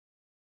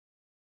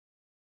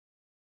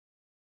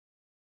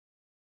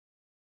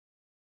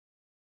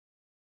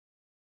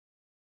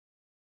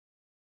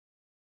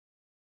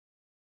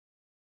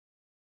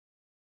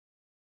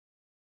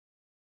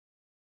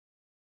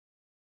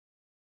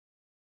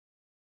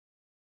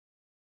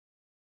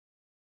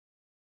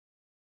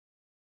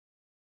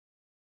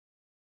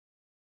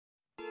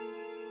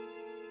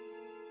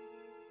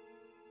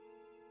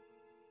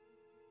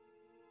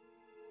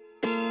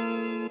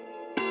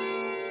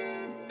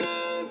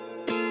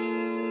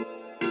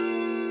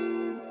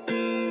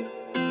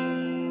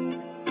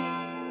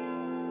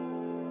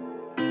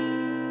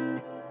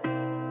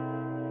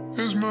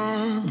Is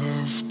my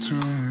love too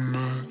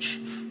much?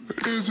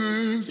 Is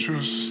it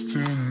just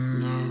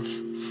enough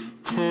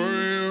for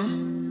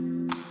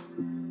you?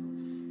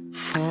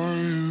 For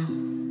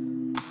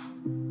you?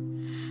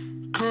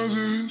 'Cause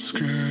it's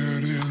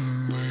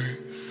getting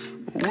late.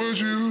 Would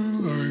you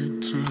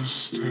like to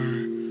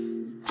stay?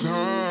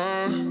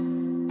 Nah.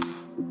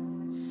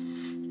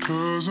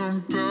 'Cause I'm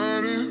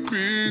bad at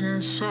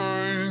reading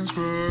signs,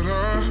 but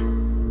I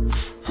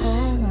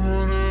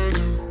wanna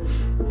do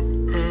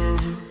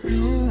whatever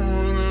you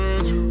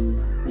wanna do.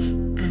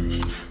 If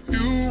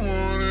you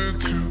wanted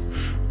to,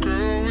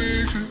 girl, we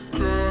could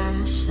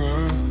cross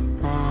that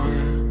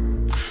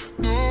line.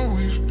 No,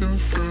 we've been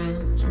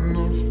friends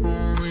enough,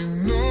 only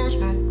knows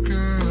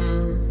broken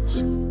hands.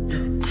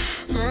 Yeah,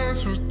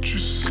 that's what you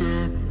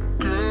said,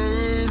 but girl,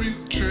 let me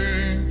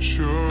change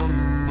your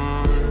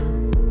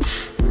mind.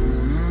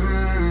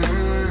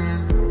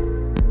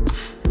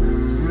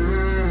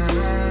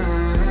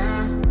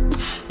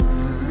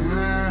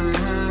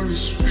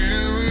 These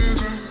feelings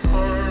are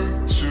hard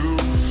to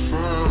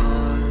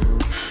find.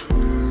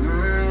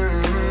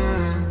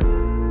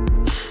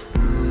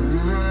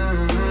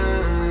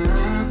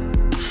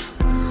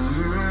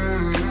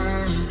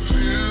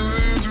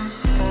 Feelings are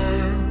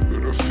hard,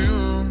 but I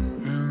feel them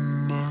in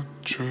my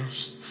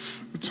chest.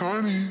 A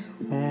tiny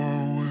war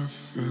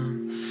within,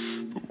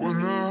 but when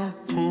I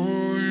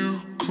pull you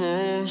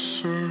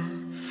closer,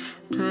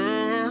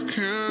 girl, I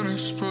can't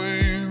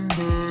explain,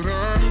 but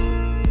I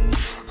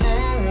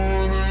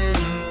wanna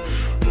do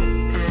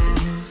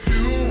whatever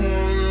you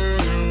wanna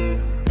do.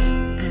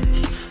 If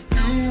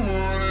you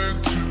wanted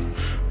to,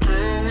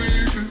 girl, we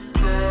could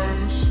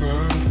cross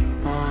that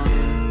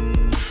line.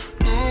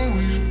 No,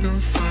 we've been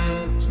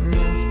friends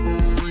enough,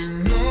 only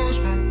knows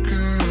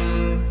broken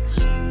hands.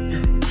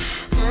 Yeah,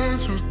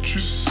 that's what you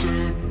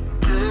said, but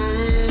girl,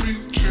 let me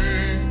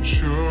change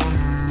your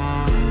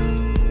mind.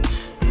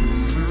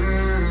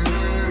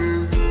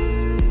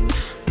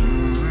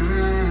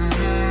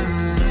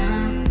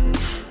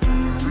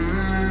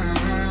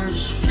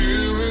 These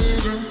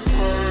feelings are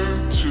hard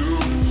to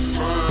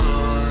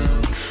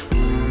find.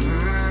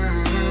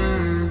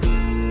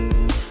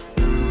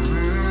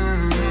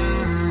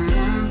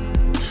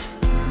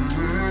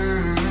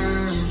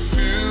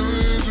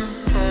 Feelings are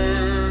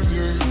hard,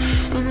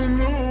 yeah. And I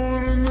know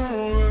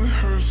that it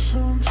hurts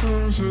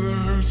sometimes, that it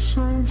hurts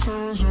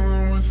sometimes when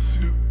I'm with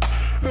you.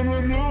 And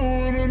I know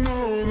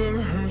that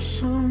it hurts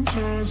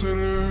sometimes, that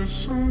it hurts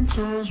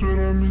sometimes when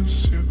I miss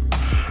you.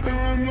 And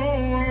I know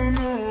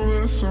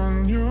that it's on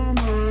your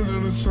mind,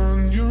 that it's on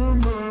your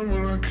mind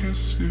when I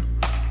kiss you.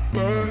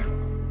 But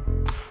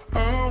I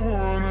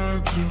wanna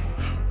do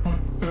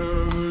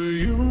whatever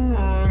you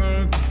wanna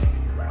do.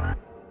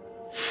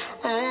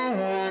 I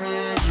wanna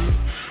do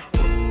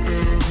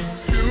whatever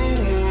you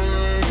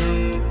wanna do.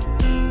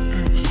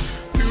 If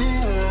you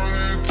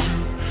wanted to,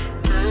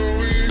 girl,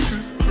 we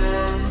could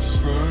cross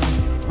that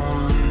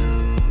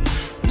line.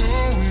 No,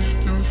 we've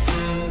been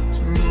friends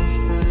enough,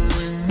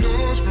 only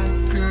knows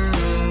broken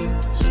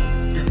hands.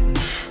 Yeah,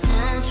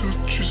 that's what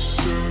you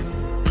said,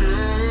 but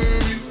girl,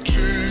 let me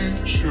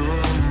change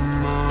your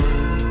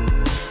mind.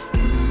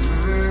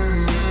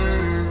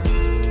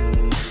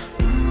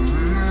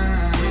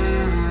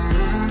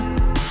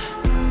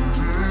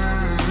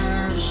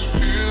 These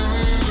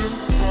feelings are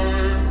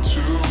hard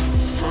to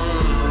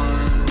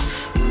find.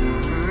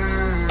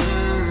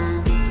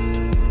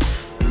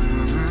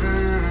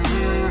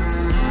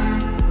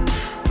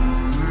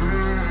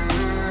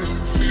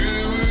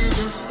 Feelings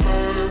are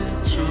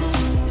hard to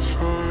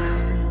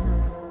find.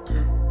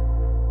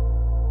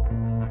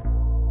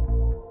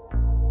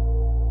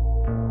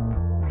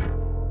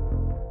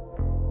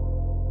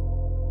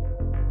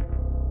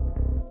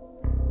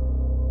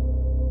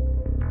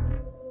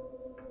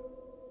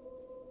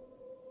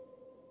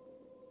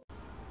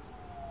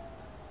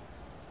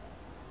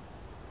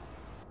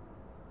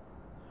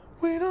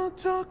 We don't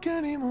talk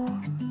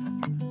anymore.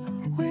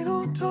 We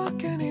don't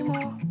talk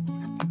anymore.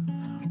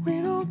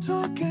 We don't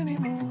talk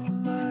anymore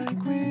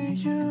like we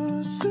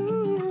used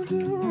to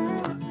do.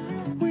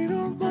 We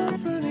don't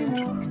laugh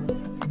anymore.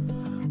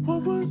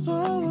 What was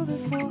all of it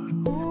for?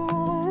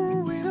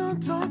 Ooh, we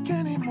don't talk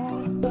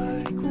anymore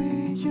like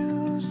we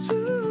used to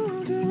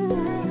do.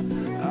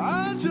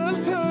 I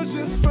just heard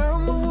you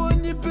found the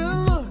one you've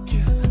been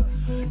looking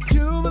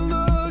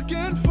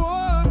for.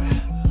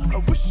 I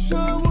wish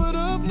I would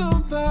have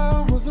known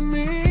that wasn't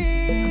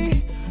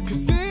me.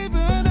 'Cause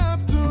even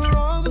after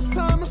all this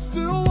time, I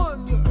still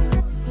wonder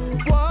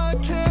why I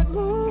can't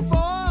move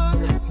on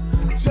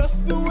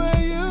just the way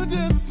you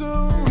did so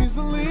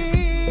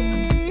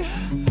easily.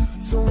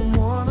 Don't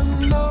wanna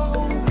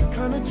know the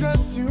kind of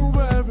dress you're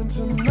wearing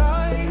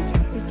tonight,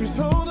 if he's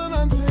holding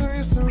on to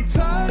you so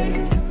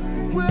tight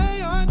the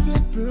way I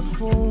did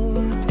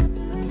before.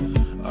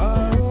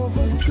 I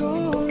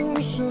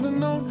overdosed, should've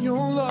known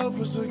your love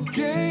was a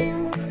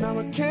game. Now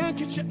I can't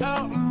get you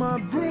out of my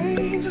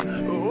brain.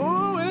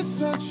 Oh, it's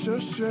such a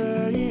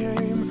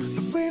shame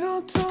that we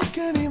don't talk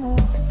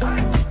anymore.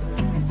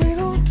 We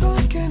don't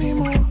talk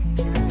anymore.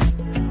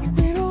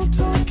 We don't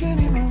talk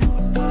anymore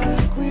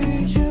like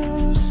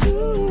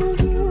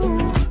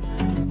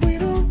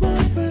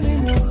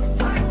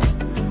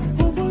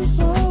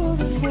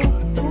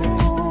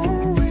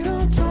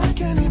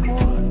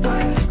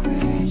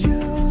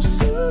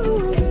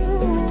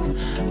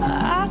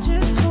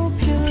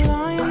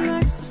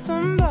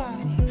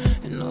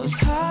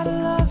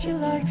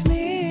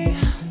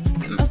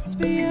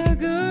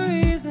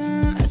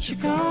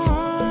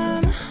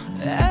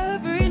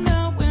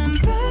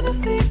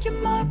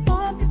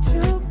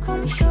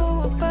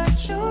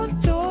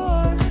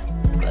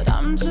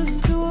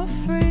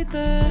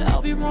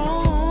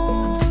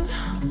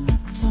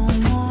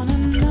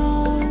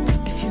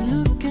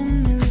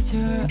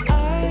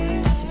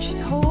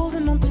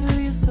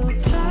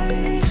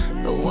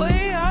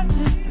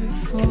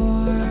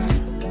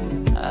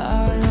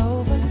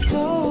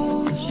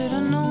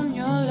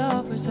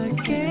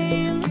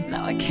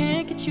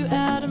you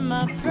out of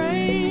my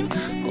brain.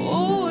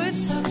 Oh, it's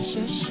such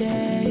a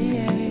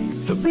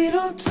shame that we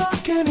don't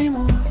talk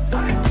anymore.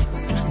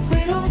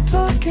 We don't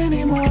talk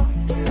anymore.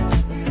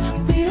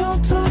 We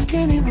don't talk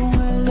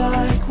anymore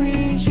like we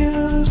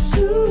used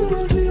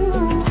to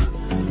do.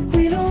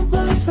 We don't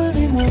laugh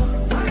anymore.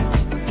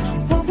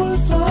 What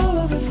was all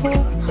of it for?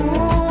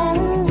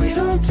 Oh, we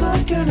don't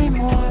talk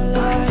anymore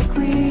like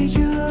we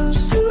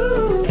used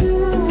to do.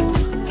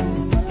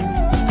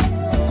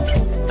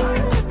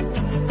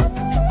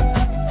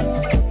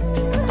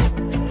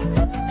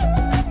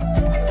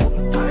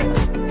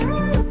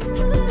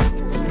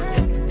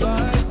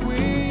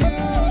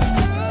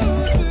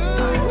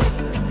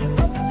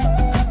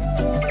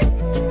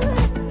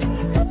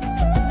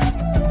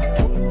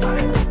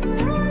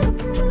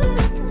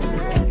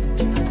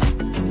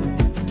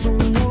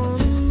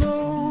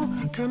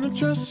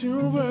 Dress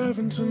you're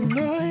wearing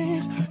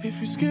tonight, if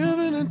he's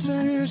giving it to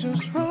you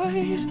just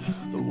right,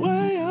 the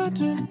way I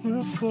did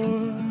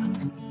before.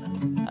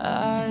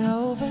 I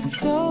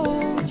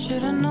overdosed.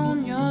 Should've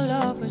known your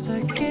love was a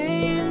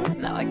game.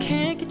 Now I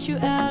can't get you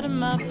out of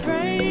my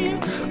brain.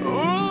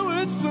 Oh,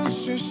 it's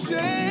such a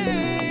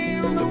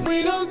shame that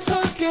we don't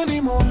talk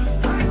anymore.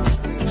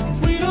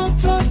 We don't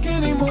talk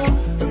anymore.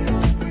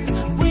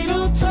 We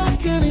don't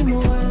talk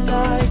anymore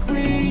like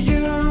we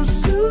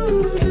used to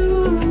do.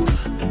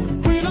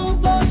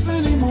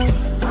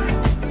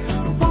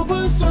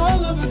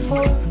 All of it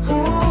for,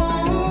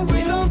 oh,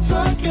 we don't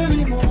talk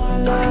anymore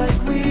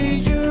like we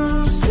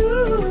used to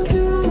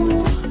do.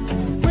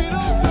 We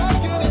don't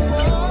talk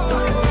anymore.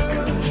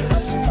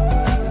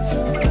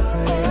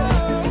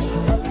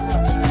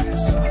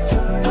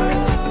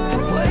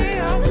 The way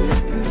I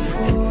did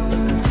before.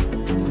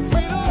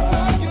 We don't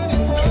talk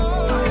anymore.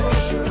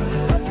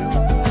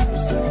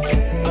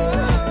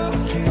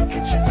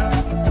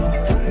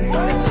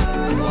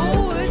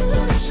 Oh, it's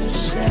such a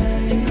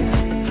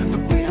shame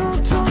that we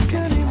don't talk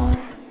anymore.